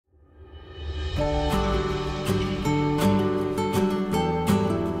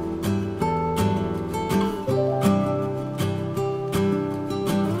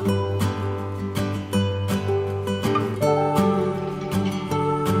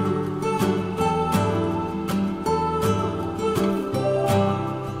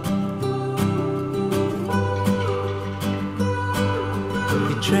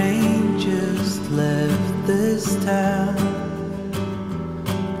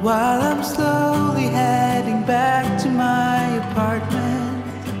while I'm slowly heading back to my apartment.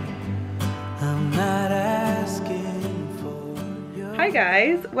 I'm not asking for your... Hi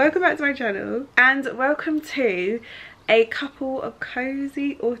guys, welcome back to my channel and welcome to a couple of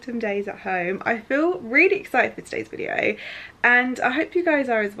cozy autumn days at home. I feel really excited for today's video and I hope you guys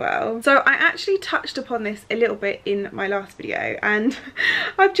are as well. So I actually touched upon this a little bit in my last video and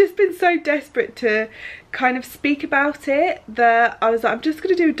I've just been so desperate to kind of speak about it that I was like, I'm just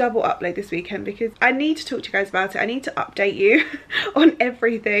gonna do a double upload this weekend because I need to talk to you guys about it. I need to update you on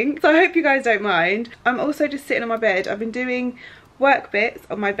everything, so I hope you guys don't mind. I'm also just sitting on my bed. I've been doing work bits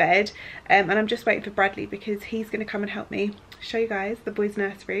on my bed and I'm just waiting for Bradley because he's going to come and help me show you guys the boys'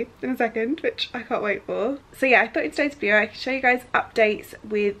 nursery in a second, which I can't wait for. So yeah, I thought in today's video I could show you guys updates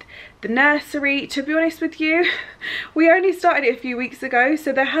with the nursery. To be honest with you, we only started it a few weeks ago,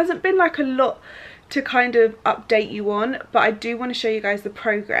 so there hasn't been like a lot to kind of update you on, but I do want to show you guys the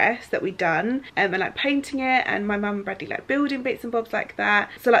progress that we've done and like painting it, and my mum and Bradley like building bits and bobs like that.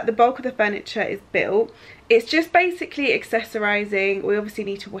 So like the bulk of the furniture is built. It's just basically accessorizing. We obviously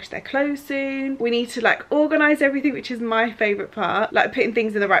need to wash their clothes soon. We need to like organize everything, which is my favorite part, like putting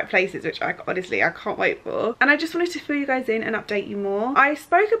things in the right places, which I honestly can't wait for. And I just wanted to fill you guys in and update you more. I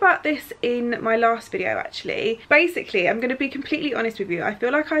spoke about this in my last video actually. Basically, I'm going to be completely honest with you. I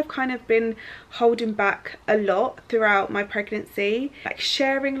feel like I've kind of been holding back a lot throughout my pregnancy, like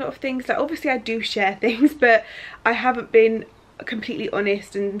sharing a lot of things. Like obviously I do share things, but I haven't been completely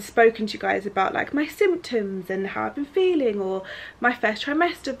honest and spoken to you guys about like my symptoms and how I've been feeling, or my first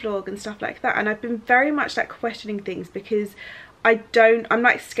trimester vlog and stuff like that. And I've been very much like questioning things because I'm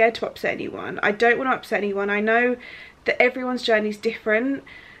like scared to upset anyone. I don't want to upset anyone. I know that everyone's journey is different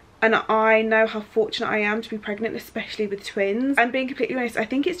and I know how fortunate I am to be pregnant, especially with twins. And being completely honest, I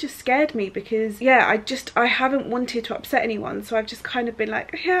think it's just scared me because yeah, I haven't wanted to upset anyone, so I've just kind of been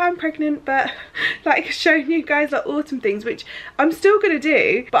like, yeah, I'm pregnant, but like showing you guys like autumn things, which I'm still gonna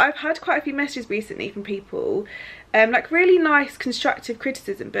do. But I've had quite a few messages recently from people, like really nice constructive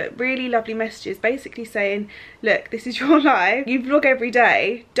criticism, but really lovely messages basically saying, look, this is your life, you vlog every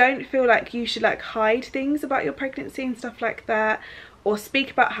day, don't feel like you should like hide things about your pregnancy and stuff like that, or speak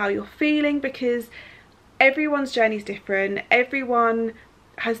about how you're feeling, because everyone's journey is different, everyone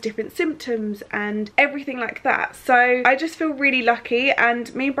has different symptoms and everything like that. So I just feel really lucky,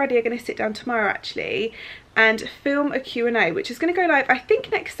 and me and Bradley are going to sit down tomorrow actually and film a Q&A, which is going to go live I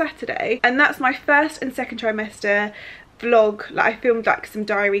think next Saturday, and that's my first and second trimester vlog. Like I filmed like some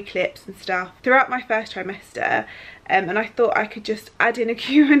diary clips and stuff throughout my first trimester, and I thought I could just add in a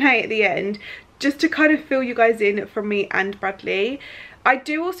Q&A at the end just to kind of fill you guys in from me and Bradley. I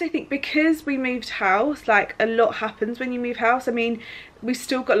do also think because we moved house, like a lot happens when you move house. I mean, we've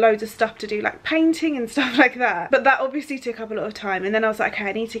still got loads of stuff to do, like painting and stuff like that, but that obviously took up a lot of time. And then I was like, okay,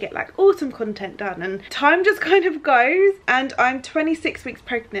 I need to get like autumn content done, and time just kind of goes. And I'm 26 weeks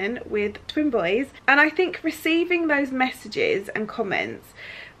pregnant with twin boys, and I think receiving those messages and comments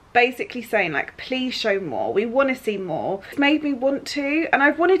basically saying like, please show more, we want to see more, it's made me want to. And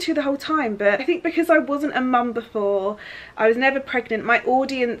I've wanted to the whole time, but I think because I wasn't a mum before, I was never pregnant, my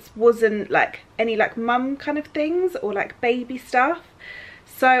audience wasn't like any like mum kind of things or like baby stuff.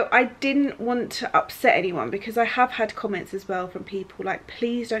 So I didn't want to upset anyone, because I have had comments as well from people like,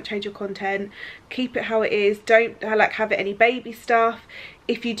 please don't change your content, keep it how it is, don't like have it any baby stuff.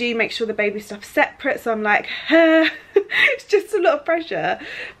 If you do, make sure the baby stuff's separate. So I'm like, it's just a lot of pressure.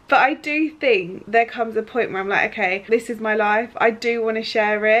 But I do think there comes a point where I'm like, okay, this is my life, I do want to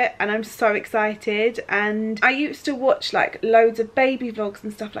share it, and I'm so excited. And I used to watch like loads of baby vlogs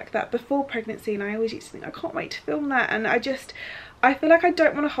and stuff like that before pregnancy, and I always used to think, I can't wait to film that. And I feel like I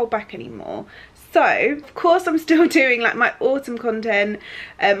don't want to hold back anymore. So of course I'm still doing like my autumn content,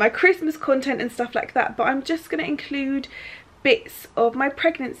 my Christmas content and stuff like that, but I'm just going to include bits of my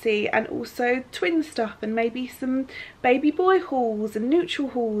pregnancy and also twin stuff, and maybe some baby boy hauls and neutral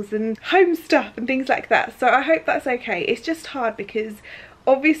hauls and home stuff and things like that. So I hope that's okay. It's just hard because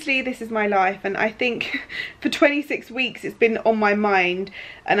obviously this is my life, and I think for 26 weeks it's been on my mind,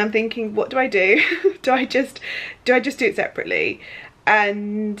 and I'm thinking, what do I do? do I just do it separately?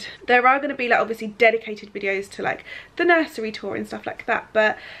 And there are going to be like obviously dedicated videos to like the nursery tour and stuff like that,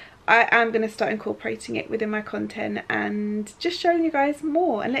 but I am going to start incorporating it within my content and just showing you guys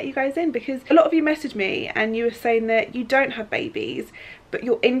more and let you guys in, because a lot of you messaged me and you were saying that you don't have babies but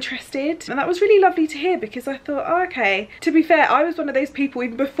you're interested, and that was really lovely to hear, because I thought, oh, okay, to be fair, I was one of those people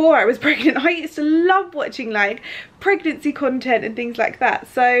even before I was pregnant. I used to love watching like pregnancy content and things like that,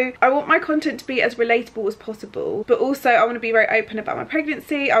 so I want my content to be as relatable as possible, but also I want to be very open about my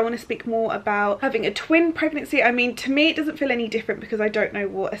pregnancy. I want to speak more about having a twin pregnancy. I mean, to me it doesn't feel any different because I don't know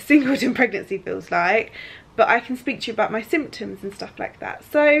what a singleton pregnancy feels like, but I can speak to you about my symptoms and stuff like that,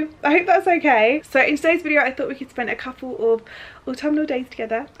 so I hope that's okay. So in today's video I thought we could spend a couple of autumnal days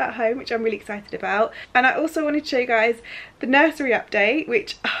together at home, which I'm really excited about, and I also wanted to show you guys the nursery update,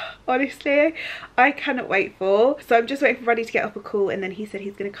 which honestly I cannot wait for. So I'm just waiting for Buddy to get off a call, and then he said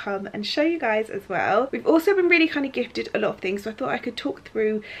he's going to come and show you guys as well. We've also been really kind of gifted a lot of things, so I thought I could talk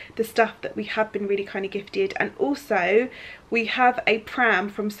through the stuff that we have been really kind of gifted, and also we have a pram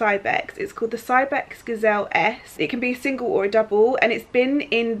from Cybex. It's called the Cybex Gazelle S. It can be a single or a double, and it's been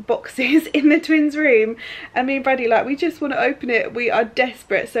in boxes in the twins' room, and me and Buddy, like, we just want to open it. We are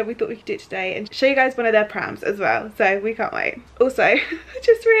desperate, so we thought we could do it today and show you guys one of their prams as well, so we can't wait. Also, I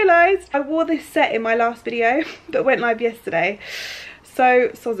just realised I wore this set in my last video that went live yesterday, so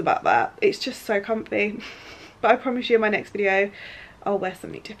soz about that. It's just so comfy, but I promise you in my next video I'll wear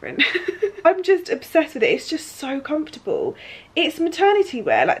something different. I'm just obsessed with it. It's just so comfortable. It's maternity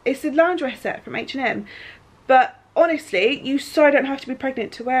wear, like it's a loungewear set from H&M, but honestly you so don't have to be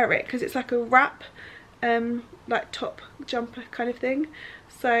pregnant to wear it, because it's like a wrap like top jumper kind of thing,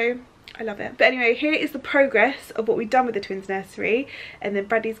 so I love it. But anyway, here is the progress of what we've done with the twins nursery, and then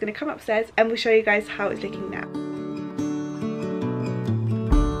Bradley's going to come upstairs and we'll show you guys how it's looking now.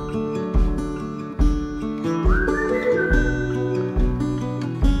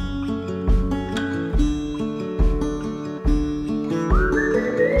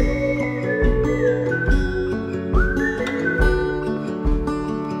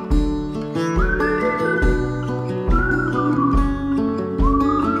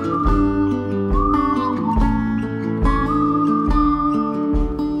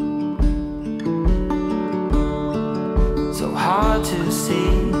 To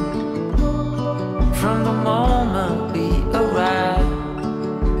see from the moment we arrived,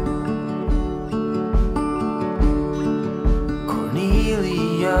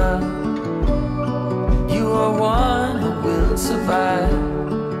 Cornelia, you are one who will survive.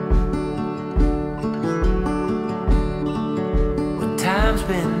 When time's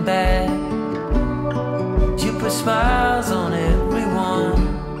been bad, you put smiles on everyone.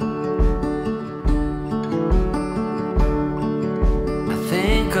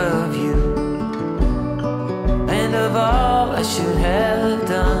 Of you and of all I should have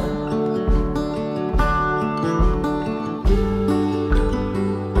done.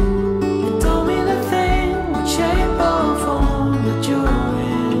 It don't mean a thing what shape or form that you're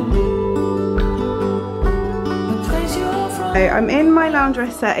in, the place you're from. So I'm in my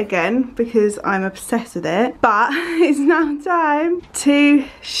loungewear set again because I'm obsessed with it, but it's now time to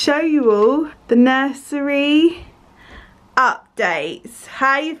show you all the nursery updates.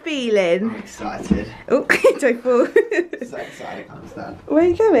 How you feeling? I'm excited. Oh, don't fall. So excited, I can't stand. Where are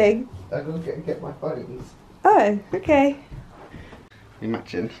you going? I'm going to get my phones. Oh, okay. We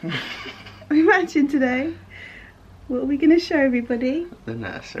matching. We're matching today. What are we going to show everybody? The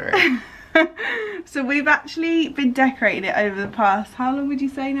nursery. So we've actually been decorating it over the past, how long would you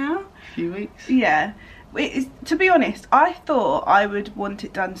say now? A few weeks. Yeah. To be honest, I thought I would want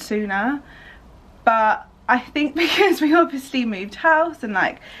it done sooner, but I think because we obviously moved house and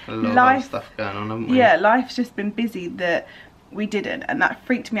like a lot of stuff going on, haven't we? Yeah, life's just been busy, that we didn't, and that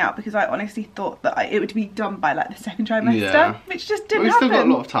freaked me out because I honestly thought that it would be done by like the second trimester, yeah. Which just didn't We've happen. still got a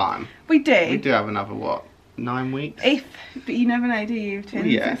lot of time. We do. We do have another, what, 9 weeks? But you never know, do you, twins?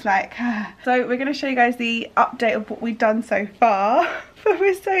 Yeah. It's like, So we're going to show you guys the update of what we've done so far, but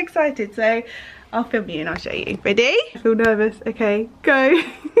we're so excited, so I'll film you and I'll show you. Ready? I feel nervous. Okay, go.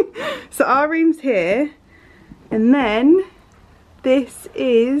 So our room's here. And then this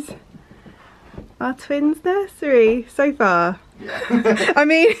is our twins nursery so far. Yeah. I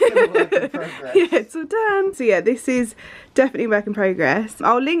mean, yeah, it's all done. So yeah, this is definitely work in progress.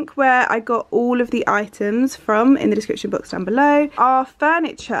 I'll link where I got all of the items from in the description box down below. Our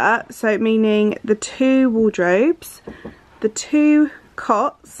furniture, so meaning the 2 wardrobes, the 2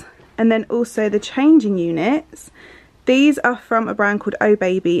 cots, and then also the changing units. These are from a brand called Oh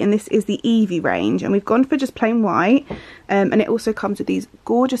Baby, and this is the Evie range, and we've gone for just plain white, and it also comes with these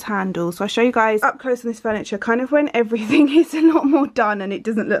gorgeous handles. So I'll show you guys up close on this furniture kind of when everything is a lot more done and it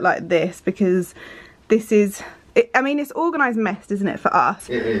doesn't look like this, because this is, I mean, it's organised mess, isn't it, for us?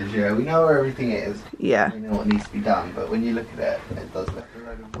 It is, yeah. We know where everything is. Yeah. We know what needs to be done, but when you look at it, it does look a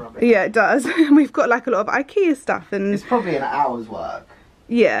load of rubbish. Yeah, it does. We've got like a lot of IKEA stuff, and it's probably an hour's work.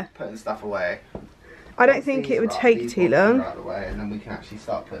 Yeah. putting stuff away. I don't think it would take too long. Out of the way, and then we can actually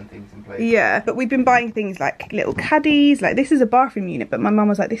start putting things in place. Yeah, but we've been buying things like little caddies. Like this is a bathroom unit, but my mum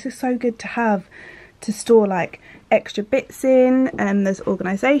was like, this is so good to have to store like extra bits in, and there's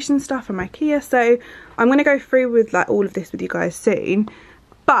organisation stuff from IKEA. So I'm going to go through with like all of this with you guys soon.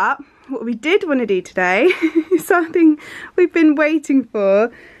 But what we did want to do today is something we've been waiting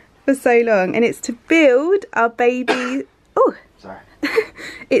for so long, and it's to build our baby. Oh, sorry.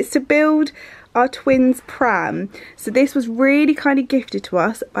 It's to build our twins pram. So this was really kind of gifted to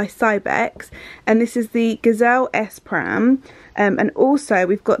us by Cybex, and this is the Gazelle S pram, and also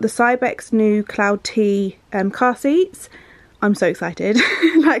we've got the Cybex new Cloud T car seats. I'm so excited.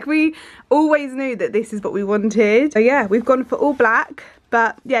 Like, we always knew that this is what we wanted. So yeah, we've gone for all black,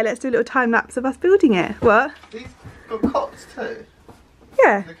 but yeah, let's do a little time lapse of us building it. What? These got cots too.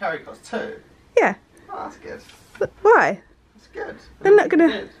 Yeah. The carry cots too. Yeah. Oh, that's good. But why? That's good. They're not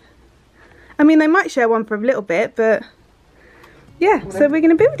gonna, I mean, they might share one for a little bit, but yeah, so we're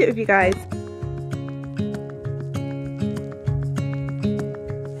gonna build it with you guys.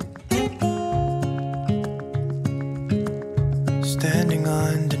 Standing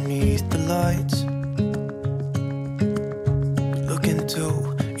underneath the lights, look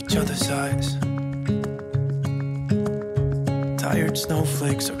into each other's eyes. Tired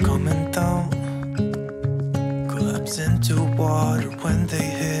snowflakes are coming down, collapse into water when they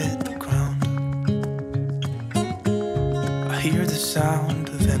hit the ground. I hear the sound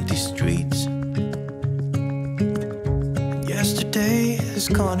of empty streets, and yesterday has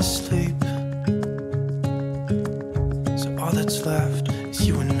gone to sleep. So all that's left is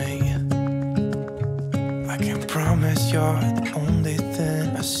you and me. I can promise you're the only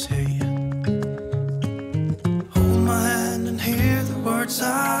thing I see. Hold my hand and hear the words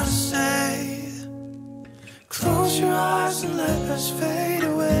I say. Close your eyes and let us fade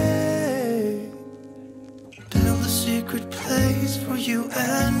away. Build a secret place for you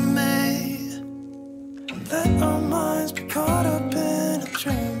and me, and let our minds be caught up in a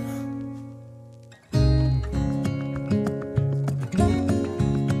dream.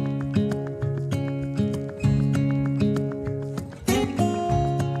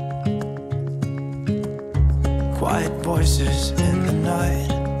 Quiet voices in the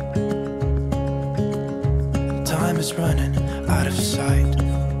night, and time is running out of sight. A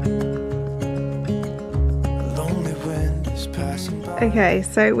lonely wind is passing by. Okay,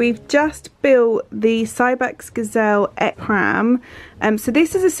 so we've just built the Cybex Gazelle X pram. So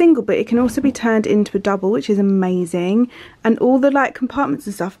this is a single, but it can also be turned into a double, which is amazing. And all the like compartments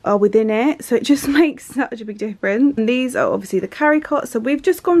and stuff are within it, so it just makes such a big difference. And these are obviously the carry cots. So we've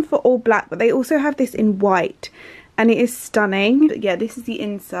just gone for all black, but they also have this in white, and it is stunning. But yeah, this is the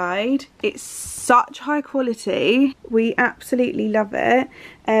inside. It's such high quality. We absolutely love it.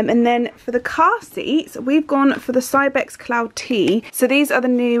 And then for the car seats, we've gone for the Cybex Cloud T. So these are the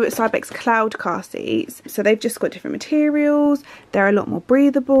new Cybex Cloud car seats. So they've just got different materials. They're a lot more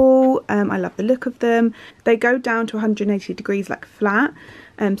breathable. I love the look of them. They go down to 180 degrees like flat.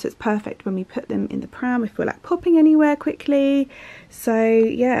 So it's perfect when we put them in the pram if we're like popping anywhere quickly. So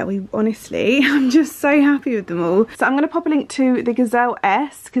yeah, we honestly, I'm just so happy with them all. So I'm going to pop a link to the Gazelle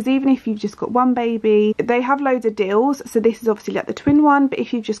S, because even if you've just got one baby, they have loads of deals. So this is obviously like the twin one, but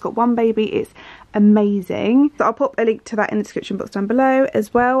if you've just got one baby, it's amazing. So I'll pop a link to that in the description box down below,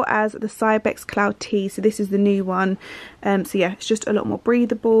 as well as the Cybex Cloud T. So this is the new one. So yeah, it's just a lot more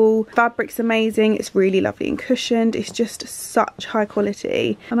breathable. Fabric's amazing. It's really lovely and cushioned. It's just such high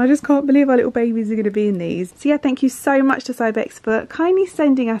quality, and I just can't believe our little babies are going to be in these. So yeah, thank you so much to Cybex for kindly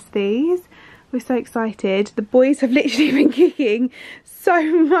sending us these. We're so excited. The boys have literally been kicking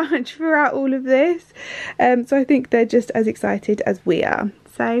so much throughout all of this, so I think they're just as excited as we are.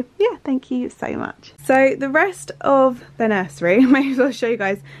 So yeah, thank you so much. So the rest of the nursery, may as well show you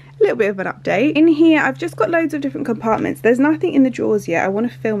guys a little bit of an update. In here I've just got loads of different compartments. There's nothing in the drawers yet. I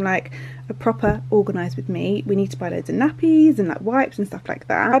want to film like a proper organised with me. We need to buy loads of nappies and like wipes and stuff like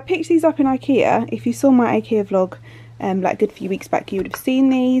that. I picked these up in IKEA. If you saw my IKEA vlog like a good few weeks back, you would have seen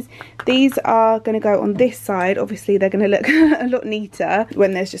these. These are going to go on this side. Obviously they're going to look a lot neater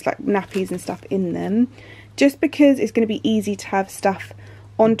when there's just like nappies and stuff in them, just because it's going to be easy to have stuff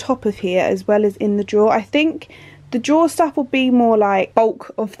on top of here as well as in the drawer. I think the drawer stuff will be more like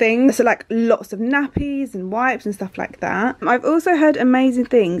bulk of things, so like lots of nappies and wipes and stuff like that. I've also heard amazing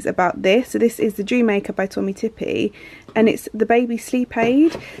things about this. So this is the Dream Maker by Tommy Tippy. and it's the baby sleep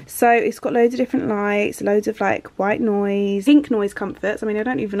aid. So it's got loads of different lights, loads of like white noise, pink noise comforts. I mean, I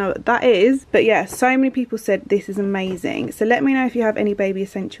don't even know what that is, but yeah, so many people said this is amazing. So let me know if you have any baby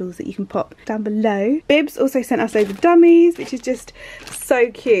essentials that you can pop down below. Bibs also sent us loads of dummies, which is just so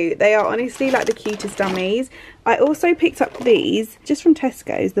cute. They are honestly like the cutest dummies. I also picked up these just from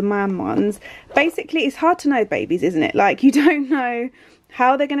Tesco's, the man ones. Basically, it's hard to know babies, isn't it? Like, you don't know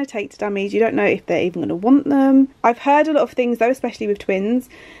how they're going to take to dummies. You don't know if they're even going to want them. I've heard a lot of things though, especially with twins,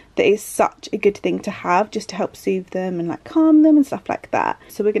 that is such a good thing to have just to help soothe them and like calm them and stuff like that.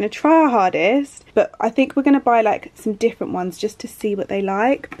 So we're going to try our hardest, but I think we're going to buy like some different ones just to see what they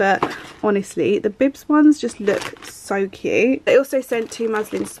like. But honestly, the Bibs ones just look so cute. They also sent 2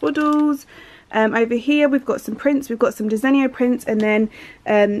 muslin swaddles. Over here we've got some prints, we've got some Desenio prints, and then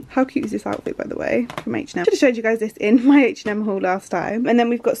how cute is this outfit, by the way, from H&M. Should have showed you guys this in my H&M haul last time. And then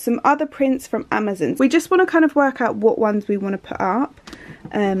we've got some other prints from Amazon. We just want to kind of work out what ones we want to put up.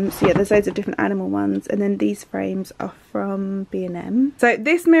 So yeah, there's loads of different animal ones, and then these frames are from B&M. So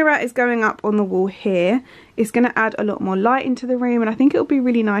this mirror is going up on the wall here. It's going to add a lot more light into the room, and I think it'll be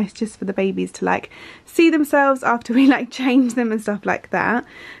really nice just for the babies to like see themselves after we like change them and stuff like that.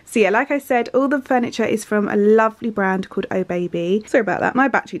 So yeah, like I said, all the furniture is from a lovely brand called Oh Baby. Sorry about that, my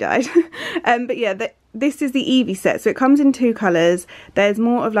battery died. But yeah, this is the Evie set, so it comes in 2 colours. There's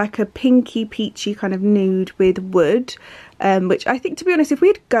more of like a pinky peachy kind of nude with wood, which I think, to be honest, if we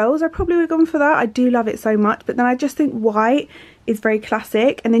had girls I probably would have gone for that. I do love it so much, but then I just think white is very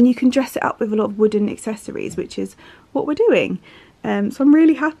classic, and then you can dress it up with a lot of wooden accessories, which is what we're doing. So I'm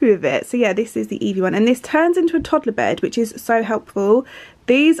really happy with it. So yeah, this is the Evie one, and this turns into a toddler bed, which is so helpful.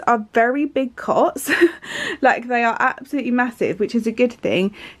 These are very big cots. Like, they are absolutely massive, which is a good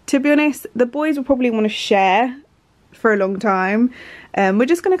thing. To be honest, the boys will probably want to share for a long time. We're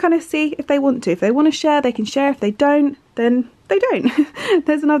just going to kind of see if they want to. If they want to share, they can share. If they don't, then they don't.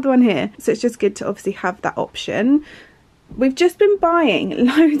 There's another one here. So it's just good to obviously have that option. We've just been buying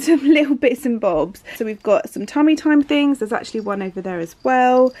loads of little bits and bobs. So we've got some tummy time things. There's actually one over there as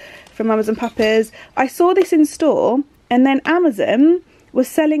well from Mamas and Papas. I saw this in store, and then Amazon was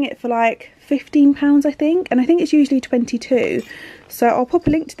selling it for like £15, I think, and I think it's usually 22. So I'll pop a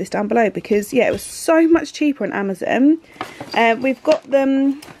link to this down below, because yeah, it was so much cheaper on Amazon. We've got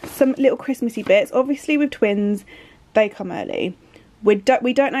them some little Christmassy bits. Obviously with twins, they come early. We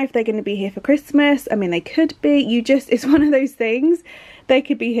don't know if they're going to be here for Christmas. I mean, they could be. It's one of those things. They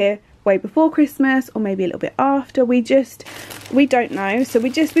could be here way before Christmas, or maybe a little bit after. We don't know. So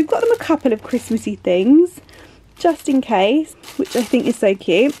we've got them a couple of Christmassy things just in case, which I think is so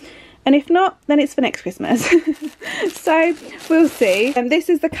cute. And if not, then it's for next Christmas. So we'll see. And this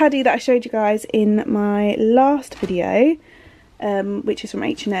is the caddy that I showed you guys in my last video, which is from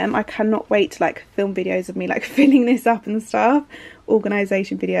H&M. I cannot wait to like film videos of me like filling this up and stuff.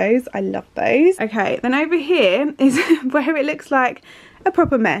 Organisation videos, I love those. Okay, then over here is where it looks like a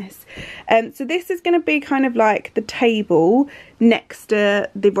proper mess. So this is going to be kind of like the table next to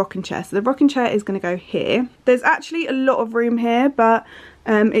the rocking chair. So the rocking chair is going to go here. There's actually a lot of room here, but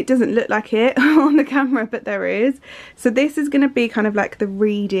it doesn't look like it on the camera, but there is. So this is going to be kind of like the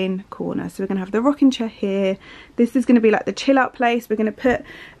reading corner. So we're going to have the rocking chair here. This is going to be like the chill out place. We're going to put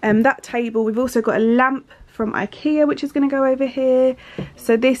that table. We've also got a lamp from IKEA, which is going to go over here.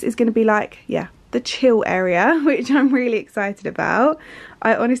 So this is going to be like, yeah, the chill area, which I'm really excited about.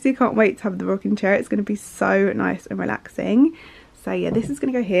 I honestly can't wait to have the rocking chair. It's going to be so nice and relaxing. So yeah, this is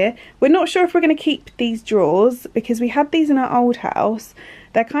going to go here. We're not sure if we're going to keep these drawers, because we had these in our old house.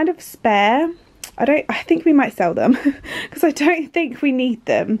 They're kind of spare. I think we might sell them because I don't think we need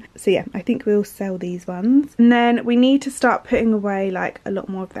them. So yeah, I think we'll sell these ones. And then we need to start putting away like a lot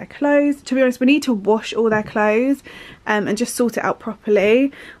more of their clothes. To be honest, we need to wash all their clothes and just sort it out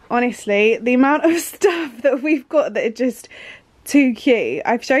properly. Honestly, the amount of stuff that we've got that are just too cute.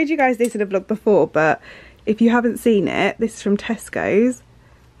 I've showed you guys this in a vlog before, but if you haven't seen it, this is from Tesco's.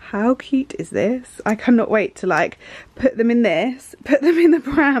 How cute is this? I cannot wait to like put them in this, put them in the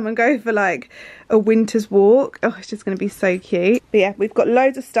pram and go for like a winter's walk. Oh, it's just going to be so cute. But yeah, we've got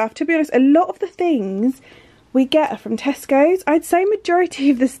loads of stuff. To be honest, a lot of the things we get are from Tesco's. I'd say majority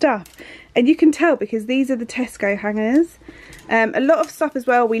of the stuff. And you can tell because these are the Tesco hangers. A lot of stuff as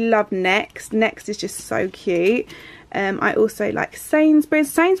well. We love Next. Next is just so cute. I also like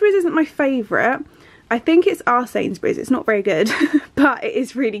Sainsbury's. Sainsbury's isn't my favourite. I think it's our Sainsbury's. It's not very good, but it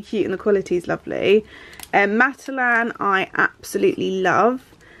is really cute and the quality is lovely. Matalan I absolutely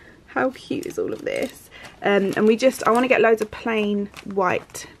love. How cute is all of this? And I want to get loads of plain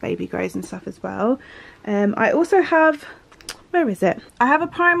white baby grows and stuff as well. I also have, where is it? I have a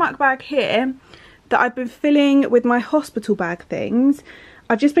Primark bag here that I've been filling with my hospital bag things.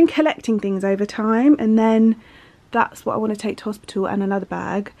 I've just been collecting things over time, and then that's what I want to take to hospital, and another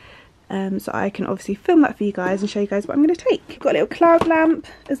bag. So I can obviously film that for you guys and show you guys what I'm going to take. Got a little cloud lamp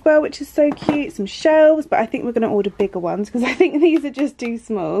as well, which is so cute. Some shelves, but I think we're going to order bigger ones because I think these are just too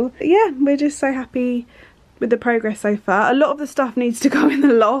small. But yeah, we're just so happy with the progress so far. A lot of the stuff needs to go in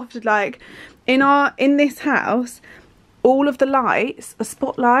the loft. Like in this house, all of the lights are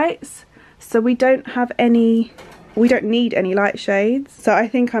spotlights, so we don't need any light shades. So I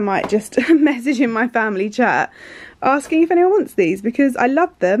think I might just message in my family chat asking if anyone wants these, because I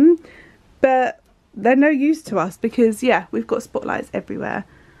love them, but they're no use to us because, yeah, we've got spotlights everywhere.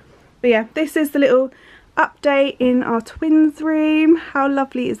 But yeah, this is the little update in our twins room. How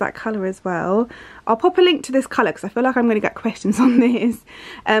lovely is that colour as well? I'll pop a link to this colour because I feel like I'm going to get questions on this.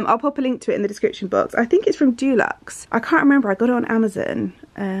 I'll pop a link to it in the description box. I think it's from Dulux. I can't remember, I got it on Amazon,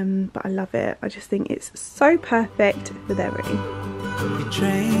 but I love it. I just think it's so perfect for their room. The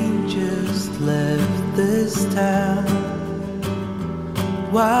train just left this town,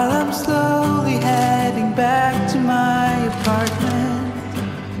 while I'm slowly heading back to my apartment.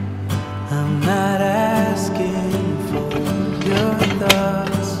 I'm not asking for your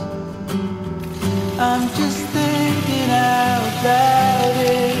thoughts, I'm just thinking out loud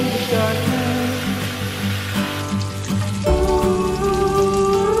in the darkness.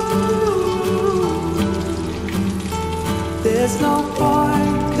 Ooh, there's no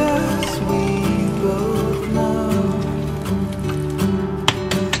point 'cause we both know.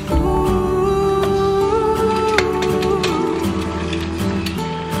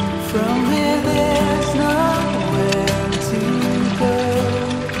 From here there's nowhere to go.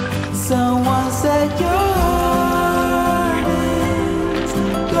 Someone said your heart is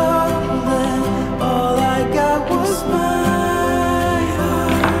golden. All I got was my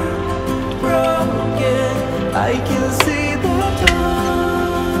heart broken. I can see the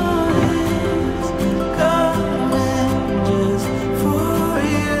dawn is coming just for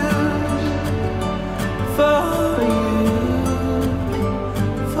you, for you.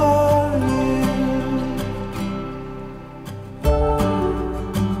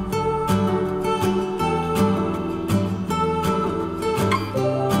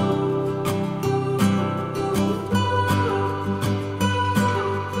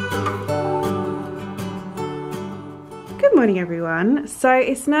 Good morning everyone. So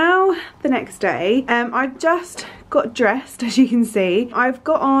it's now the next day. I just got dressed, as you can see. I've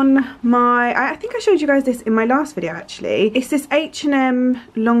got on my, I think I showed you guys this in my last video actually. It's this H&M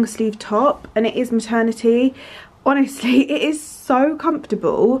long sleeve top, and it is maternity. Honestly, it is so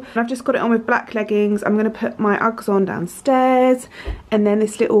comfortable. I've just got it on with black leggings. I'm gonna put my Uggs on downstairs, and then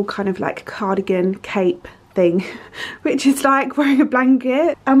this little kind of like cardigan cape thing, which is like wearing a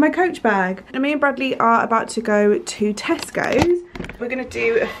blanket, and my Coach bag. And me and Bradley are about to go to Tesco's. We're gonna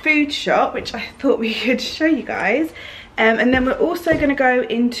do a food shop, which I thought we could show you guys, and then we're also gonna go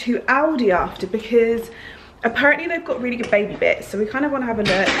into Aldi after, because apparently they've got really good baby bits, so we kind of want to have a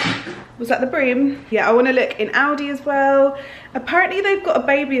look. Was that the broom? Yeah, I want to look in Aldi as well. Apparently they've got a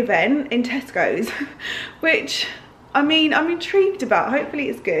baby event in Tesco's which, I mean, I'm intrigued about. Hopefully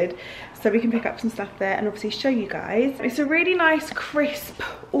it's good, so we can pick up some stuff there and obviously show you guys. It's a really nice crisp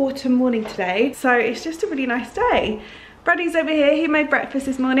autumn morning today, so it's just a really nice day. Bradley's over here, he made breakfast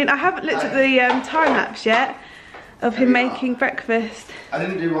this morning. I haven't looked at the time lapse yet of him making breakfast. I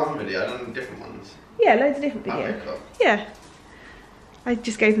didn't do one video, I done different ones. Yeah, loads of different videos. Okay, cool. Yeah. I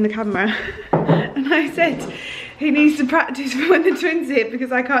just gave him the camera and I said he needs to practice for when the twins are here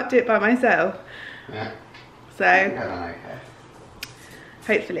because I can't do it by myself. Yeah. So, Okay.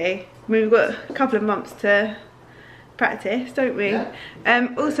 hopefully. We've got a couple of months to practice, don't we? Yeah.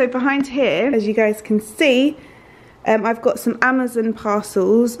 Also behind here, as you guys can see, I've got some Amazon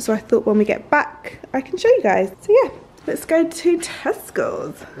parcels, so I thought when we get back I can show you guys. So yeah, let's go to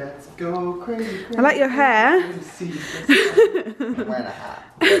Tesco's. Let's go crazy. I like your hair. I'm wearing a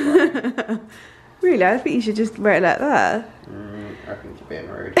hat. Really? I think you should just wear it like that. I think you're being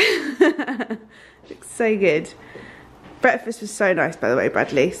rude. Looks so good. Breakfast was so nice, by the way,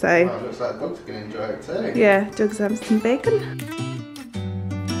 Bradley. So Well, it looks like the dogs are going to enjoy it too. yeah, dogs have some bacon.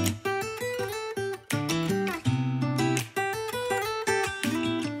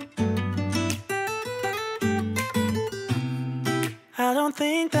 I don't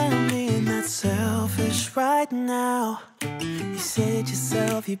think that I'm being that selfish right now. You said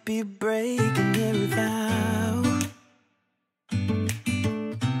yourself you'd be breaking every vow.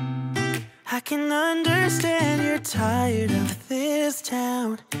 I can understand you're tired of this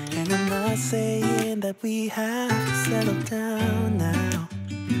town, and I'm not saying that we have to settle down now.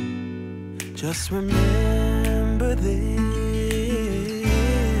 Just remember this.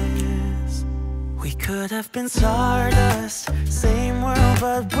 We could have been stardust, same world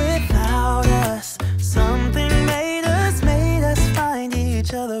but without us. Something made us find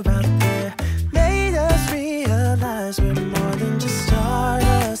each other out there. Made us realize we're more than just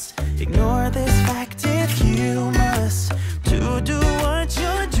stardust. Ignore this fact if you must, to do what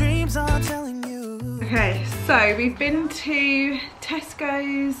your dreams are telling you. Okay, so we've been to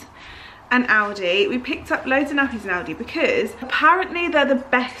Tesco's and Aldi. We picked up loads of nappies in Aldi because apparently they're the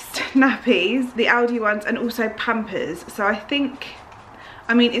best nappies, the Aldi ones, and also Pampers. So I think,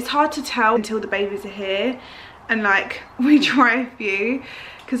 I mean, it's hard to tell until the babies are here and like we try a few,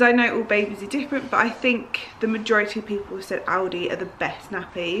 because I know all babies are different, but I think the majority of people said Aldi are the best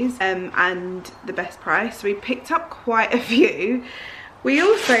nappies and the best price. So we picked up quite a few. We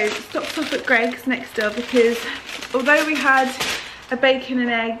also stopped off at Greg's next door because although we had a bacon and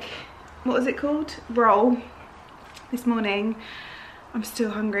egg, what was it called? Roll this morning, I'm still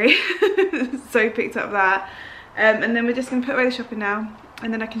hungry. So picked up that. And then we're just gonna put away the shopping now,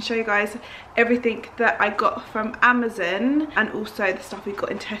 and then I can show you guys everything that I got from Amazon and also the stuff we got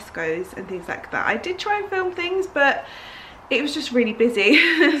in Tesco's and things like that. I did try and film things, but it was just really busy,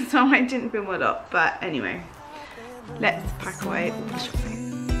 so I didn't film a lot. But anyway, let's pack away all the shopping.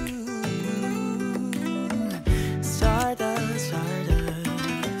 Stardust, stardust.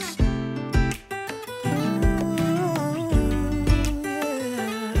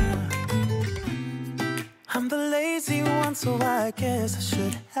 I'm the lazy one, so I guess I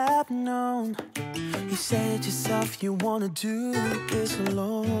should have known. You said yourself you wanna do this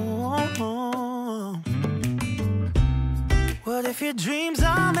alone. What if your dreams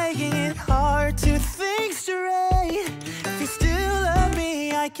are making it hard to think straight? If you still love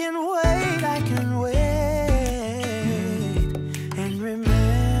me, I can wait, I can wait. And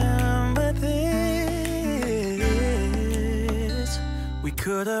remember this. We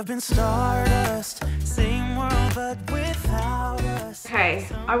could have been stardust, same world but without us. Okay,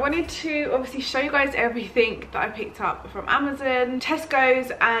 I wanted to obviously show you guys everything that I picked up from Amazon,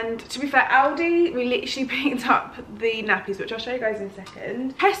 Tesco's, and to be fair, Aldi, we literally picked up the nappies, which I'll show you guys in a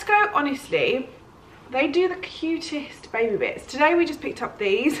second. Tesco, honestly, they do the cutest baby bits. Today we just picked up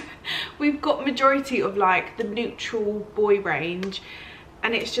these. We've got majority of like the neutral boy range,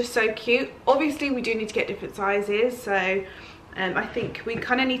 and it's just so cute. Obviously we do need to get different sizes, so I think we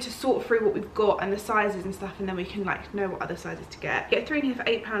kind of need to sort through what we've got and the sizes and stuff, and then we can like know what other sizes to get. Get 3 in here for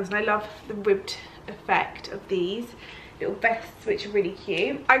 £8, and I love the ribbed effect of these little vests, which are really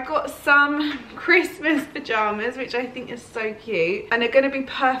cute. I got some Christmas pajamas, which I think is so cute, and they're going to be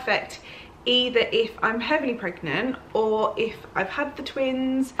perfect either if I'm heavily pregnant or if I've had the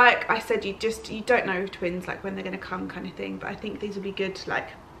twins. Like I said, you don't know with twins like when they're going to come kind of thing, but I think these will be good like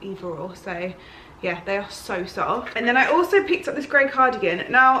either or. So yeah, they are so soft. And then I also picked up this grey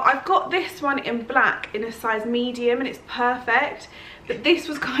cardigan. Now I've got this one in black in a size medium, and it's perfect, but this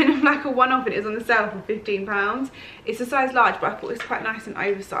was kind of like a one-off, and it was on the sale for £15. It's a size large, but I thought it was quite nice and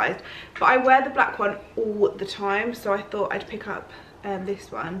oversized. But I wear the black one all the time, so I thought I'd pick up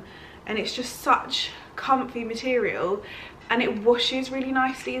this one, and it's just such comfy material, and it washes really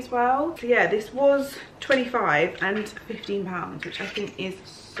nicely as well. So yeah, this was £25 and £15, which I think is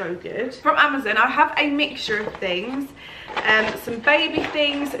so good. From Amazon, I have a mixture of things. Some baby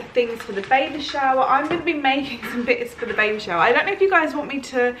things for the baby shower. I'm going to be making some bits for the baby shower. I don't know if you guys want me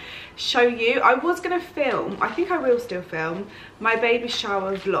to show you. I was going to film, I think I will still film, my baby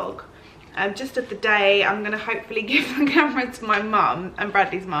shower vlog. Just of the day. I'm going to hopefully give the camera to my mum and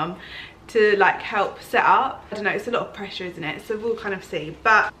Bradley's mum to like help set up. I don't know, it's a lot of pressure, isn't it? So we'll kind of see.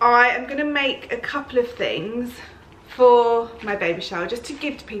 But I am going to make a couple of things for my baby shower just to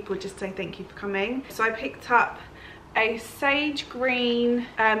give to people, just to say thank you for coming. So I picked up a sage green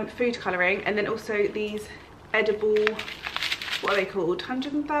food colouring, and then also these edible, what are they called,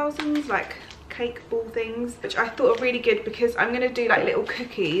 100,000s, like cake ball things, which I thought are really good because I'm going to do like little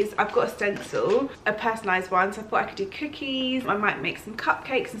cookies. I've got a stencil, a personalised one, so I thought I could do cookies. I might make some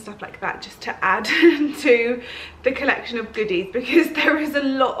cupcakes and stuff like that just to add to the collection of goodies, because there is a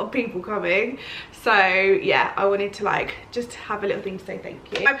lot of people coming. So yeah, I wanted to like just have a little thing to say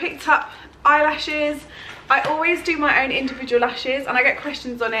thank you. I picked up eyelashes. I always do my own individual lashes, and I get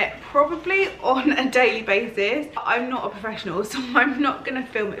questions on it probably on a daily basis. I'm not a professional, so I'm not going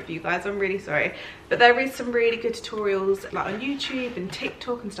to film it for you guys. I'm really sorry. But there is some really good tutorials like on YouTube and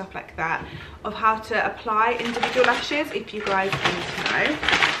TikTok and stuff like that of how to apply individual lashes if you guys want to know.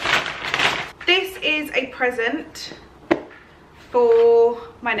 This is a present for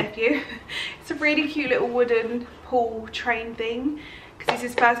my nephew. It's a really cute little wooden pull train thing, because It's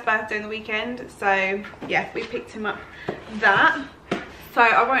his first birthday on the weekend, so yeah, we picked him up that. So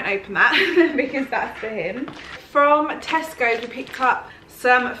I won't open that because that's for him. From Tesco, we picked up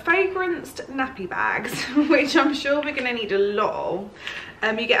some fragranced nappy bags, which I'm sure we're going to need a lot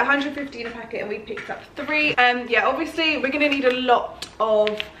of. You get 150 in a packet and we picked up 3. Yeah, obviously we're going to need a lot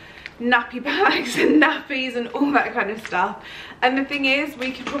of nappy bags and nappies and all that kind of stuff. And the thing is,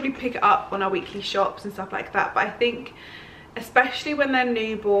 we could probably pick it up on our weekly shops and stuff like that, but I think especially when they're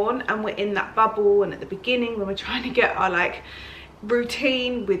newborn and we're in that bubble and at the beginning when we're trying to get our like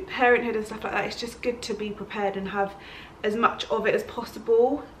routine with parenthood and stuff like that, it's just good to be prepared and have as much of it as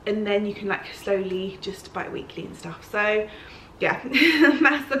possible, and then you can like slowly just buy it weekly and stuff. So yeah,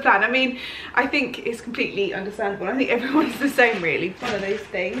 that's the plan. I mean, I think it's completely understandable. I think everyone's the same really. It's one of those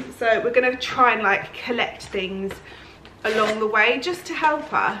things. So we're gonna try and like collect things along the way just to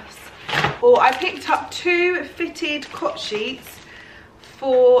help us. Or I picked up 2 fitted cot sheets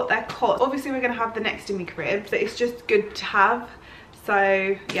for their cot. Obviously we're gonna have the next to me crib, but it's just good to have.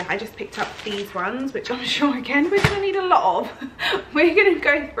 So yeah, I just picked up these ones, which I'm sure again we're gonna need a lot of. We're gonna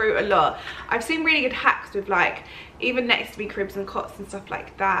go through a lot. I've seen really good hacks with like even next to me cribs and cots and stuff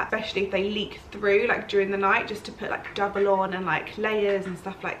like that, especially if they leak through like during the night, just to put like double on and like layers and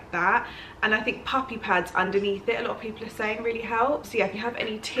stuff like that. And I think puppy pads underneath it, a lot of people are saying really helps. So yeah, if you have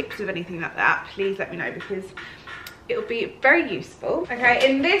any tips of anything like that, please let me know because it'll be very useful. Okay,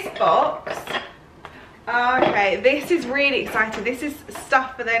 in this box, okay, this is really exciting. This is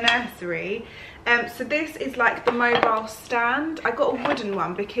stuff for their nursery. So this is like the mobile stand. I got a wooden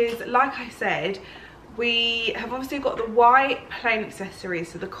one because like I said, we have obviously got the white plain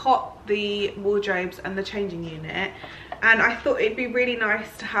accessories, so the cot, the wardrobes and the changing unit, and I thought it'd be really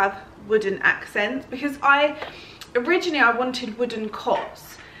nice to have wooden accents because originally I wanted wooden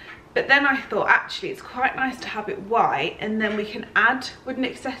cots, but then I thought actually it's quite nice to have it white, and then we can add wooden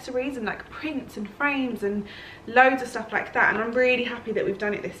accessories and like prints and frames and loads of stuff like that, and I'm really happy that we've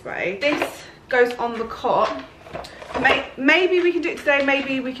done it this way. This goes on the cot. Maybe we can do it today,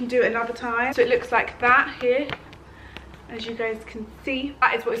 maybe we can do it another time. So it looks like that here, as you guys can see.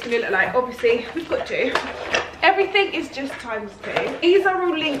 That is what it's going to look like. Obviously we've got to, everything is just ×2. These are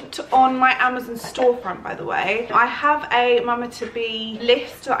all linked on my Amazon storefront, by the way. I have a mama to be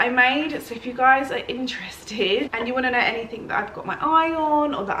list that I made, so if you guys are interested and you want to know anything that I've got my eye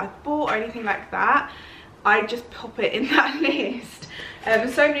on or that I've bought or anything like that, I just pop it in that list.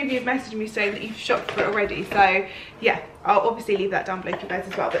 So many of you have messaged me saying that you've shopped for it already, so yeah, I'll obviously leave that down below for you guys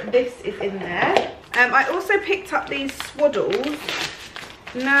as well, but this is in there. I also picked up these swaddles.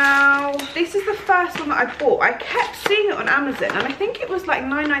 Now this is the first one that I bought. I kept seeing it on Amazon and I think it was like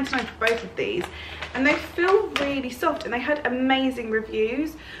 $9.99 for both of these, and they feel really soft and they had amazing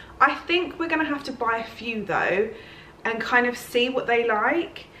reviews. I think we're gonna have to buy a few though and kind of see what they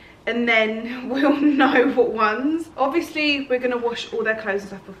like, and then we'll know what ones. Obviously we're gonna wash all their clothes and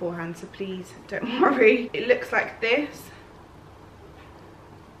stuff beforehand, so please don't worry. It looks like this.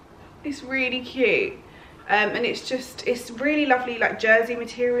 It's really cute, and it's really lovely like jersey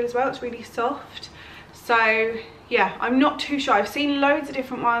material as well. It's really soft. So yeah, I'm not too sure. I've seen loads of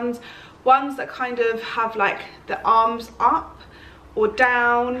different ones that kind of have like the arms up or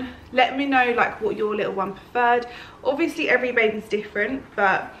down. Let me know like what your little one preferred. Obviously every baby's different,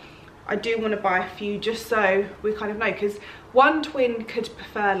 but I do want to buy a few just so we kind of know, because one twin could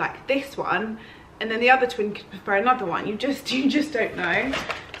prefer like this one and then the other twin could prefer another one. You just don't know.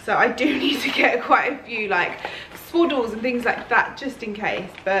 So I do need to get quite a few like swaddles and things like that just in case.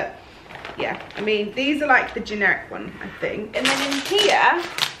 But yeah, I mean these are like the generic one I think. And then in here,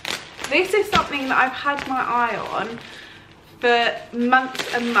 this is something that I've had my eye on for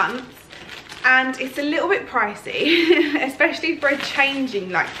months and months, and it's a little bit pricey especially for a changing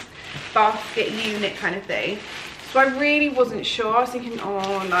like basket unit kind of thing. So I really wasn't sure. I was thinking,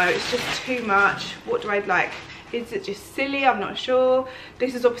 oh no, it's just too much. What do I like? Is it just silly? I'm not sure.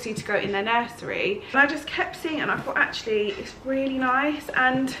 This is obviously to go in their nursery, and I just kept seeing it and I thought actually it's really nice,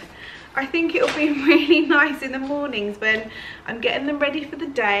 and I think it'll be really nice in the mornings when I'm getting them ready for the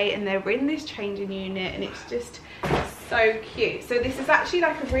day and they're in this changing unit, and it's just so cute. So this is actually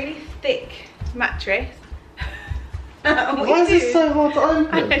like a really thick mattress. Why is this so hard to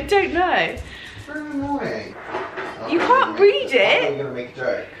open? I don't know. It's very annoying. You can't read it. I thought you were going to make a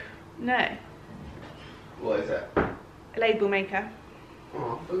joke. No. What is it? A label maker.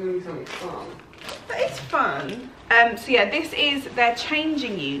 Oh, I thought you were going to do something fun. But it's fun. So yeah, this is their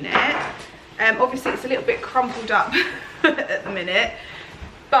changing unit. Obviously it's a little bit crumpled up at the minute,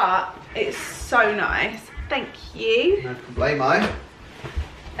 but it's so nice. Thank you. No problemo.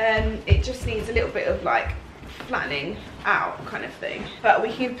 It just needs a little bit of like flattening out kind of thing. But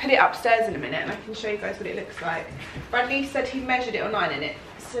we can put it upstairs in a minute and I can show you guys what it looks like. Bradley said he measured it online and it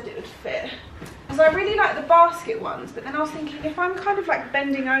said it would fit. Because I really like the basket ones, but then I was thinking if I'm kind of like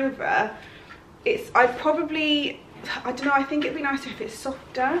bending over, I'd probably, I don't know, I think it'd be nicer if it's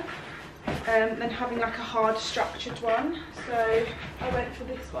softer than having like a hard structured one. So I went for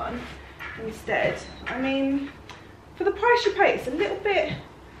this one instead. I mean, for the price you pay, it's a little bit,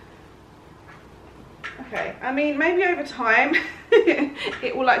 okay, I mean, maybe over time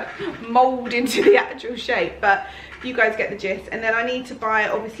it will like mold into the actual shape, but you guys get the gist. And then I need to buy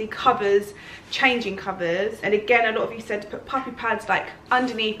obviously covers, changing covers, and again a lot of you said to put puppy pads like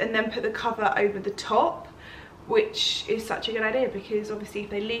underneath and then put the cover over the top, which is such a good idea because obviously if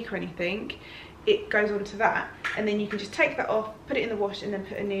they leak or anything, it goes onto that, and then you can just take that off, put it in the wash and then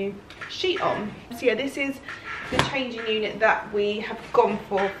put a new sheet on. So yeah, this is the changing unit that we have gone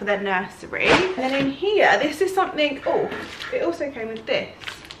for their nursery. And then in here, this is something, oh, it also came with this.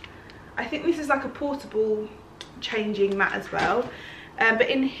 I think this is like a portable changing mat as well. But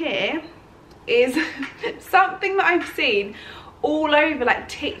in here is something that I've seen all over like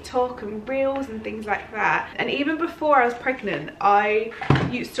TikTok and reels and things like that. And even before I was pregnant, I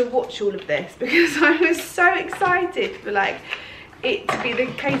used to watch all of this because I was so excited for like it to be the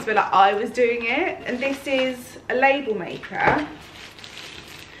case where like I was doing it. And this is a label maker,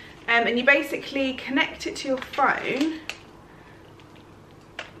 and you basically connect it to your phone.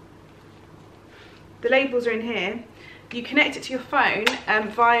 The labels are in here. You connect it to your phone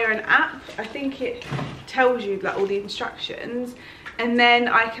via an app. I think it tells you like all the instructions, and then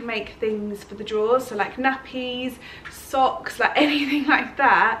I can make things for the drawers, so like nappies, socks, like anything like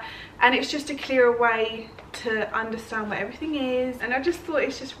that. And it's just a clearer way to understand where everything is, and I just thought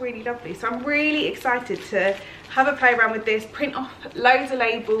it's just really lovely. So I'm really excited to have a play around with this, print off loads of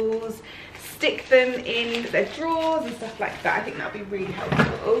labels, stick them in their drawers and stuff like that. I think that'll be really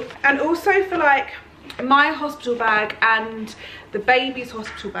helpful. And also for like my hospital bag and the baby's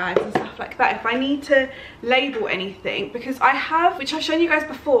hospital bags and stuff like that, if I need to label anything, because I have, which I've shown you guys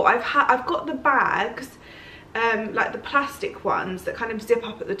before, I've got the bags, like the plastic ones that kind of zip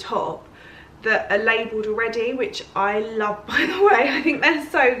up at the top, that are labelled already, which I love, by the way. I think they're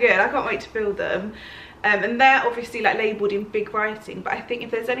so good. I can't wait to build them. And they're obviously like labelled in big writing, but I think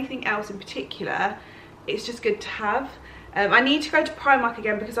if there's anything else in particular, it's just good to have. I need to go to Primark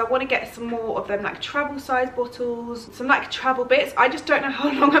again because I want to get some more of them like travel size bottles, some like travel bits. I just don't know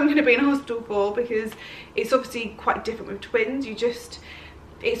how long I'm going to be in hospital for because it's obviously quite different with twins.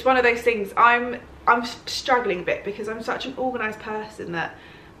 It's one of those things. I'm struggling a bit because I'm such an organised person that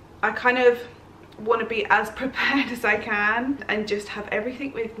I kind of want to be as prepared as I can and just have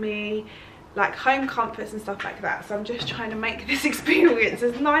everything with me, like home comforts and stuff like that. So I'm just trying to make this experience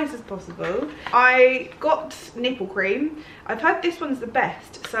as nice as possible. I got nipple cream. I've heard this one's the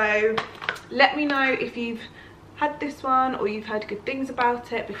best, so let me know if you've had this one or you've heard good things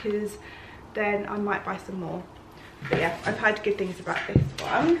about it, because then I might buy some more. But yeah, I've heard good things about this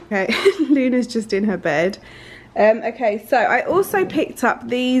one. Okay, Luna's just in her bed. Okay, so I also picked up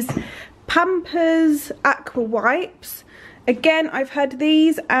these Pampers Aqua Wipes. Again, I've heard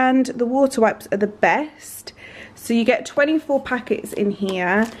these and the water wipes are the best. So you get 24 packets in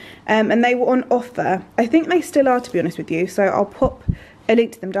here, and they were on offer. I think they still are, to be honest with you. So I'll pop a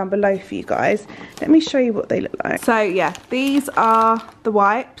link to them down below for you guys. Let me show you what they look like. So yeah, these are the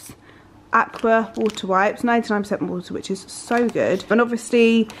wipes. Aqua water wipes, 99% water, which is so good. And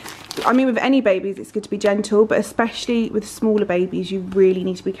obviously, I mean, with any babies it's good to be gentle, but especially with smaller babies you really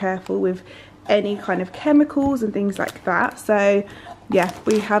need to be careful with any kind of chemicals and things like that. So yeah,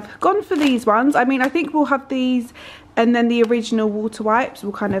 we have gone for these ones. I mean, I think we'll have these and then the original water wipes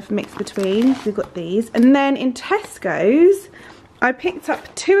we'll kind of mix between. We've got these, and then in Tesco's I picked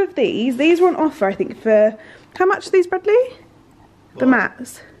up 2 of these. These were on offer, I think, for how much are these, Bradley? What? The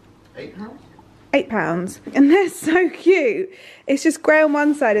mats. £8? £8, and they're so cute. It's just grey on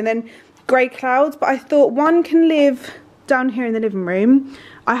one side and then grey clouds, but I thought one can live down here in the living room.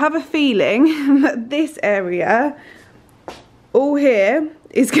 I have a feeling that this area all here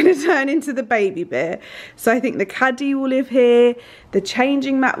is going to turn into the baby bit. So I think the caddy will live here, the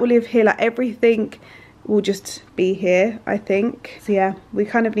changing mat will live here, like everything will just be here, I think. So yeah, we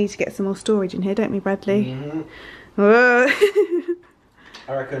kind of need to get some more storage in here, don't we, Bradley? Mm-hmm.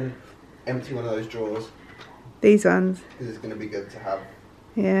 I reckon empty one of those drawers. These ones. Because it's going to be good to have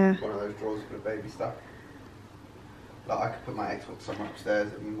one of those drawers for the baby stuff. Like I could put my Xbox somewhere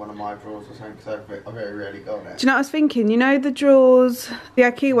upstairs in one of my drawers or something, because I very rarely go on it. Do you know what I was thinking? You know the drawers, the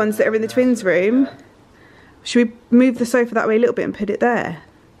IKEA ones that are in the twins' room? Yeah. Should we move the sofa that way a little bit and put it there?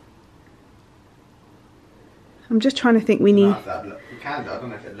 I'm just trying to think. We need. We can do. I don't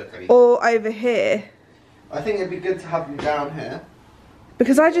know if it'd look any. Or over here. I think it'd be good to have them down here.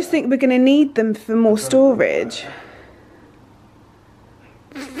 Because I just think we're going to need them for more storage.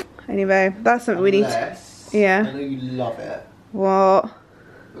 Anyway, that's something we need. Yeah. I know you love it. What?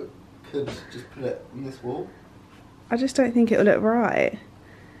 But could just put it on this wall. I just don't think it'll look right.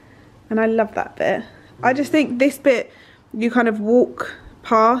 And I love that bit. I just think this bit, you kind of walk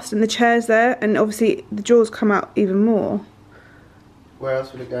past and the chair's there, and obviously the drawers come out even more. Where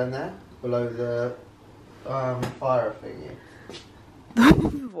else would it go in there? Below the fire thingy.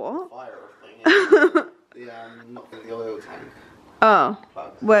 What? Fire thingy. Not the oil tank. Oh,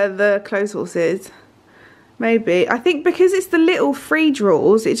 Plugs. where the clothes horse is. Maybe. I think because it's the little free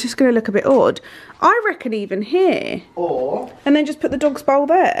drawers, it's just going to look a bit odd. I reckon even here. Or. And then just put the dog's bowl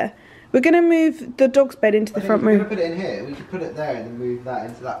there. We're going to move the dog's bed into the front room. We're going to put it in here. We could put it there and then move that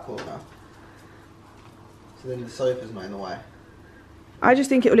into that corner. So then the sofa's not in the way. I just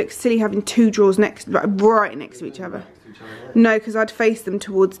think it would look silly having two drawers next, like, right next to each other. No, because I'd face them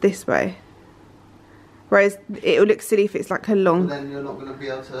towards this way. Whereas it would look silly if it's like a long. But then you're not going to be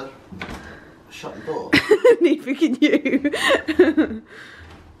able to shut the door. Neither can you.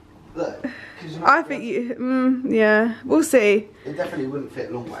 Look, I think you. Yeah, we'll see. It definitely wouldn't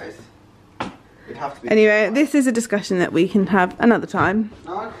fit long ways. It'd have to be. Anyway, this is a discussion that we can have another time.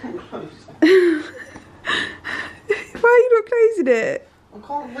 No, I can't close. Why are you not closing it? I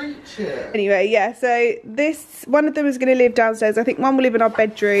can't reach it. Anyway, yeah, so this, one of them is going to live downstairs. I think one will live in our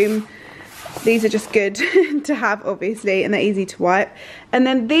bedroom. These are just good to have, obviously, and they're easy to wipe. And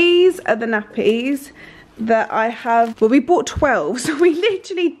then these are the nappies that I have. Well, we bought 12, so we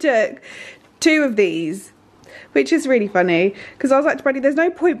literally took 2 of these, which is really funny. Because I was like to Brady, there's no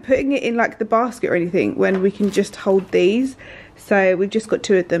point putting it in like the basket or anything when we can just hold these. So we've just got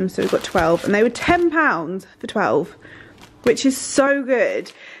 2 of them, so we've got 12. And they were £10 for 12. Which is so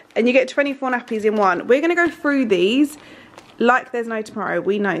good. And you get 24 nappies in one. We're going to go through these like there's no tomorrow.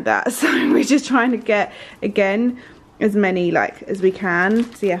 We know that. So we're just trying to get, again, as many like as we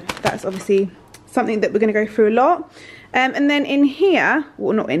can. So yeah, that's obviously something that we're going to go through a lot. And then in here,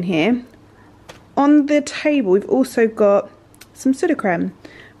 well, not in here, on the table we've also got some Sudocreme,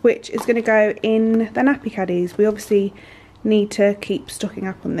 which is going to go in the nappy caddies. We obviously need to keep stocking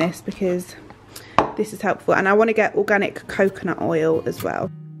up on this because this is helpful, and I want to get organic coconut oil as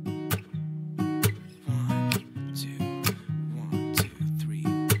well. 1, 2, 3.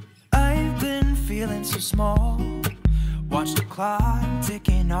 I've been feeling so small. Watch the clock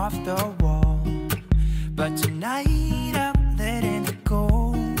ticking off the wall. But tonight I'm letting it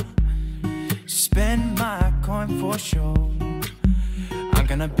go. Spend my coin for sure. I'm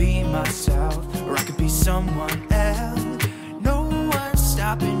gonna be myself, or I could be someone else. No one's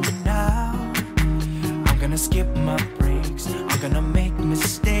stopping me now. I'm gonna skip my breaks, I'm gonna make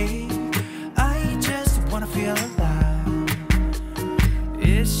mistakes. I just wanna feel alive.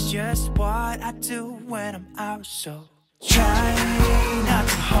 It's just what I do when I'm out, so try not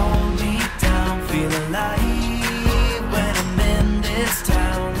to hold me down. Feel alive when I'm in this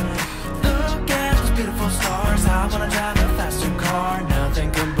town. Look at those beautiful stars. I wanna drive a faster car.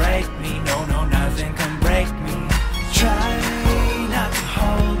 Nothing can break me, no, no, nothing can break me. Try not to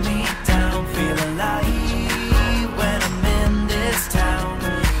hold me down. Feel alive when I'm in this town.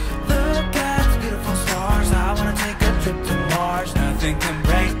 Look at those beautiful stars. I wanna take a trip to Mars. Nothing can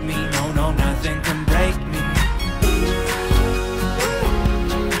break me, no, no, nothing can break me.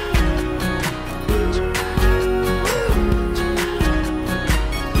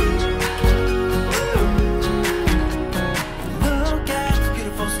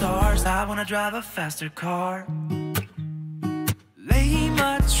 I wanna drive a faster car. Lay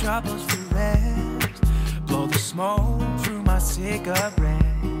my troubles to rest. Blow the smoke through my cigarette.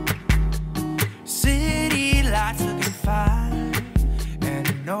 City lights looking fine, and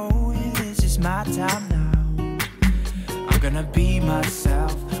I know this is my time now. I'm gonna be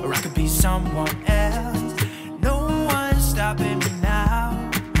myself, or I could be someone else. No one's stopping me now.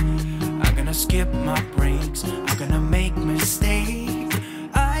 I'm gonna skip my breaks, I'm gonna make mistakes.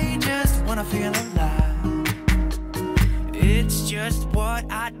 I just wanna feel alive. It's just what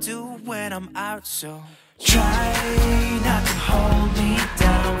I do when I'm out, so try not to hold me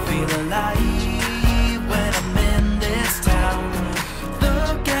down. Feel alive when I'm in this town.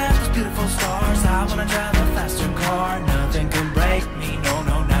 Look at those beautiful stars. I wanna drive a faster car. Nothing can break me, no,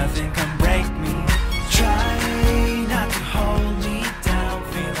 no, nothing can break me. Try not to hold me down.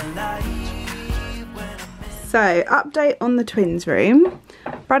 Feel alive when I'm in. So, update on the twins' room.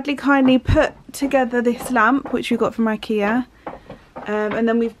 Bradley kindly put together this lamp, which we got from IKEA. And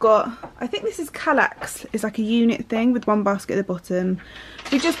then we've got, I think this is Kallax. It's like a unit thing with one basket at the bottom.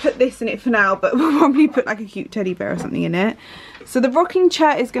 We just put this in it for now, but we'll probably put like a cute teddy bear or something in it. So the rocking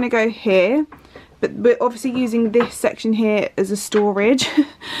chair is going to go here, but we're obviously using this section here as a storage.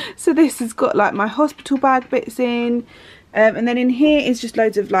 So this has got like my hospital bag bits in, and then in here is just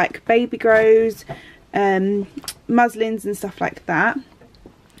loads of like baby grows, muslins and stuff like that.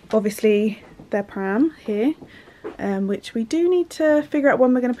 Obviously their pram here, which we do need to figure out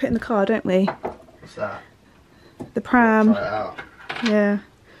when we're going to put in the car, don't we? What's that? The pram. Try it out. Yeah.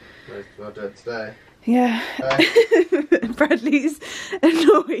 I'll do it today. Yeah. Bradley's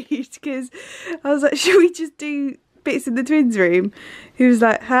annoyed because I was like, should we just do bits in the twins room? He was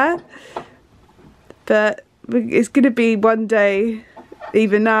like, huh? But it's going to be one day,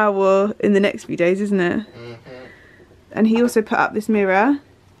 either now or in the next few days, isn't it? Mm-hmm. And he also put up this mirror.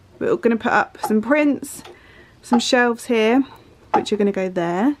 We're going to put up some prints, some shelves here, which are going to go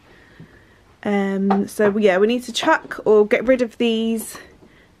there. So yeah, we need to chuck or get rid of these,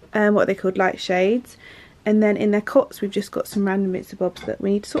 what are they called, light shades. And then in their cots we've just got some random bits and bobs that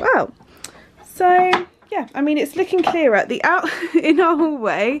we need to sort out. So yeah, I mean, it's looking clearer. The out in our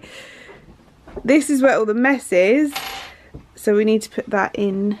hallway, this is where all the mess is, so we need to put that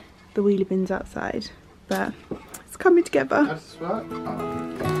in the wheelie bins outside, but it's coming together. That's right.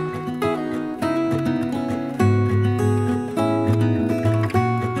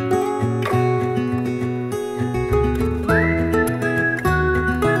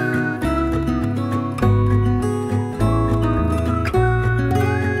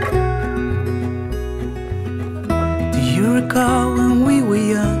 Recall when we were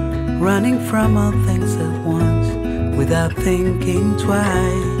young, running from all things at once, without thinking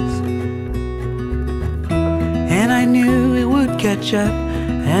twice. And I knew it would catch up,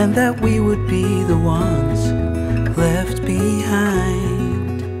 and that we would be the ones left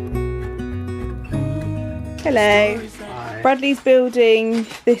behind. Hello. Hi. Bradley's building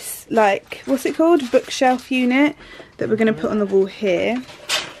this, like, what's it called? Bookshelf unit that we're going to put on the wall here.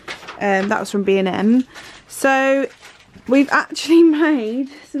 That was from B&M. So we've actually made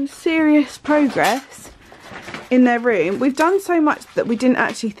some serious progress in their room. We've done so much that we didn't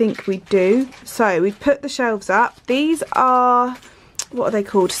actually think we'd do. So we've put the shelves up. These are, what are they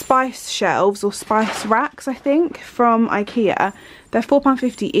called? Spice shelves or spice racks, I think, from IKEA. They're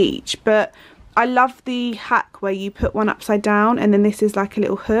 £4.50 each, but I love the hack where you put one upside down and then this is like a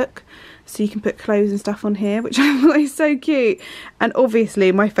little hook, so you can put clothes and stuff on here, which I thought is so cute. And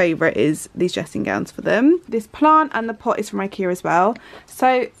obviously my favourite is these dressing gowns for them. This plant and the pot is from IKEA as well.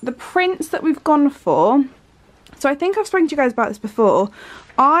 So the prints that we've gone for, so I think I've spoken to you guys about this before.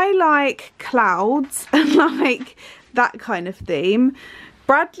 I like clouds and like that kind of theme.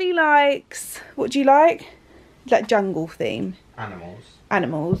 Bradley likes, what do you like? Like jungle theme.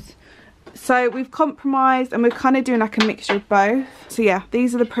 Animals. So we've compromised and we're kind of doing like a mixture of both. So yeah,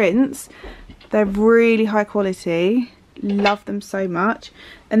 these are the prints. They're really high quality. Love them so much.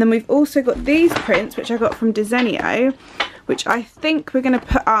 And then we've also got these prints, which I got from Desenio, which I think we're going to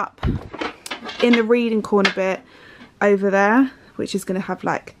put up in the reading corner bit over there, which is going to have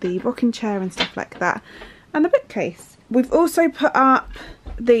like the rocking chair and stuff like that. And the bookcase. We've also put up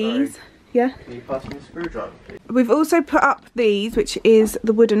these. Sorry. Yeah. Can you pass me a screwdriver, please? We've also put up these, which is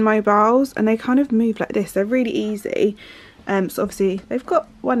the wooden mobiles, and they kind of move like this. They're really easy. So obviously they've got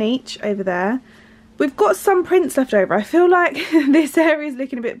one each over there. We've got some prints left over. I feel like this area is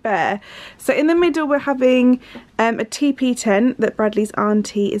looking a bit bare. So in the middle we're having a TP tent that Bradley's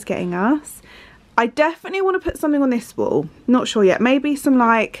auntie is getting us. I definitely want to put something on this wall. Not sure yet. Maybe some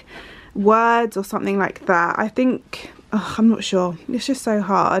like words or something like that. I think, oh, I'm not sure. It's just so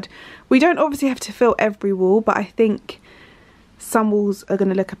hard. We don't obviously have to fill every wall, but I think some walls are going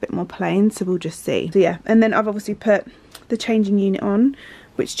to look a bit more plain, so we'll just see. So yeah, and then I've obviously put the changing unit on,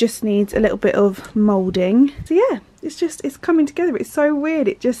 which just needs a little bit of moulding. So yeah, it's coming together. It's so weird.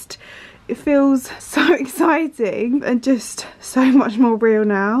 It feels so exciting and just so much more real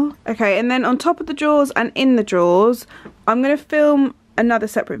now. Okay, and then on top of the drawers and in the drawers, I'm going to film another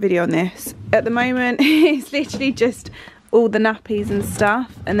separate video on this. At the moment, it's literally just all the nappies and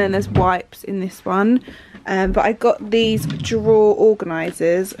stuff, and then there's wipes in this one. But I got these drawer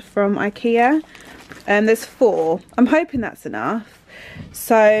organisers from IKEA. There's 4. I'm hoping that's enough,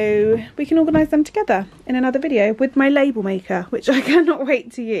 so we can organise them together in another video with my label maker, which I cannot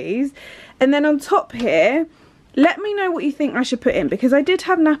wait to use. And then on top here, let me know what you think I should put in, because I did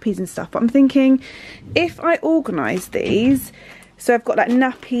have nappies and stuff, but I'm thinking if I organise these, so I've got like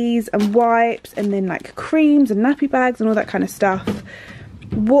nappies and wipes and then like creams and nappy bags and all that kind of stuff,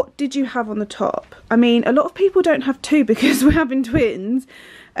 what did you have on the top? I mean, a lot of people don't have two because we're having twins.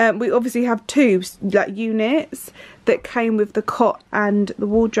 We obviously have two like units that came with the cot and the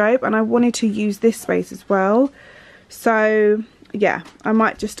wardrobe, and I wanted to use this space as well. So yeah, I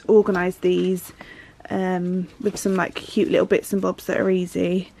might just organise these with some like cute little bits and bobs that are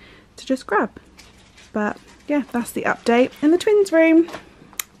easy to just grab. But yeah, that's the update in the twins room.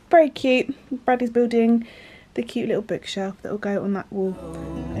 Very cute. Bradley's building the cute little bookshelf that will go on that wall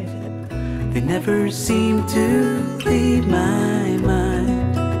over there. They never seem to leave my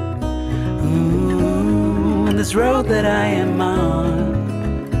mind. On this road that I am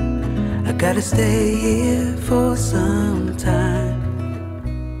on, I gotta stay here for some time.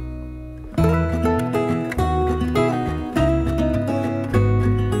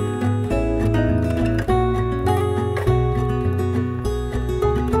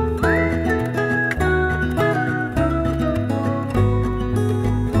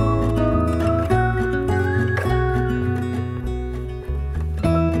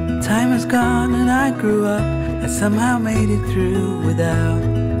 Time is gone and I grew up. I somehow made it through without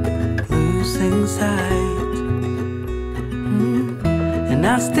losing sight. And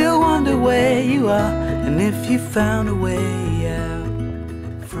I still wonder where you are, and if you found a way